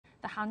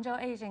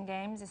Hangzhou Asian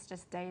Games is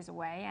just days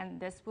away, and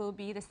this will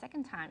be the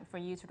second time for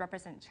you to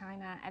represent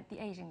China at the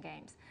Asian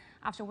Games.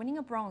 After winning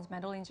a bronze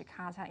medal in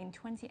Jakarta in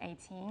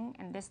 2018,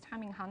 and this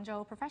time in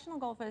Hangzhou, professional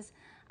golfers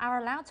are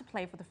allowed to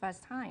play for the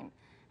first time.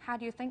 How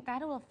do you think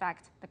that will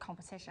affect the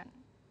competition?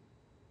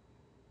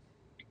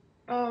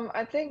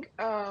 I think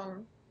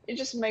it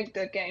just make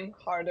the game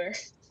harder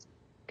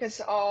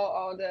because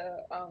all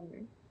the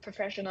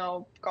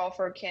professional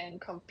golfer can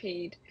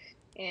compete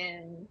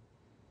and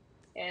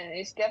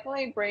it's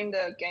definitely bring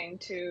the game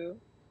to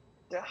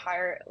the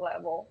higher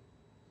level.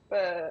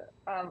 But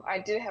I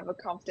do have a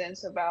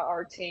confidence about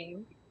our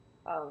team.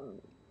 Um,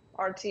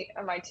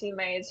 my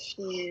teammates,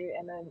 Xu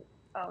and then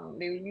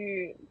Liu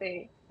Yu,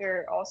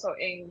 they're also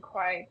in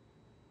quite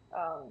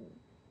um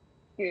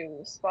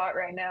good spot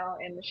right now,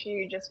 and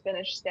she just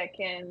finished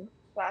second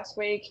last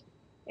week,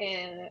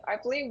 and I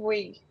believe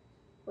we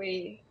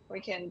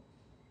can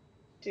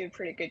do a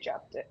pretty good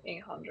job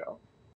in Hangzhou.